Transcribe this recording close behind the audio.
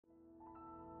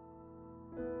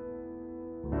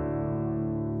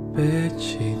Bed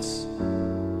sheets,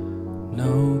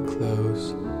 no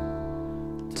clothes,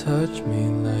 touch me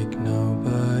like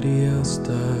nobody else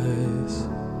does.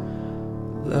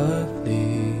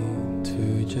 Lovely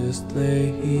to just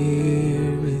lay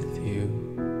here with you.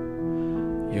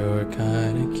 You're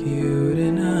kinda cute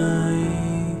and I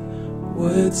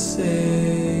would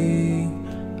say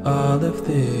all of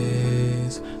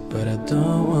this, but I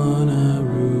don't wanna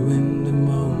ruin the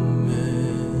moment.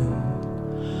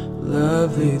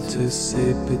 Lovely to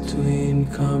sit between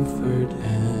comfort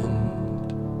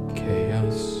and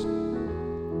chaos.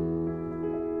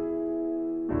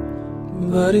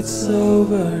 But it's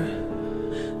over,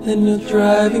 and you're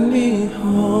driving me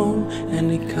home,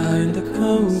 and it kinda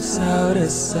comes out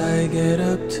as I get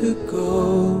up to go.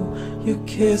 You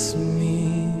kiss me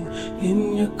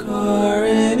in your car,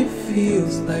 and it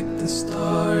feels like the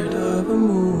start of a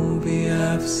movie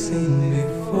I've seen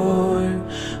before.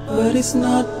 But it's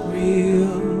not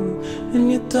real,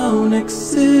 and you don't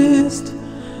exist,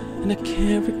 and I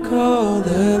can't recall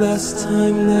the last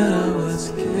time that I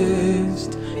was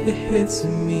kissed. It hits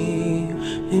me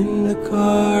in the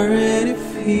car, and it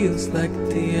feels like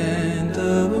the end.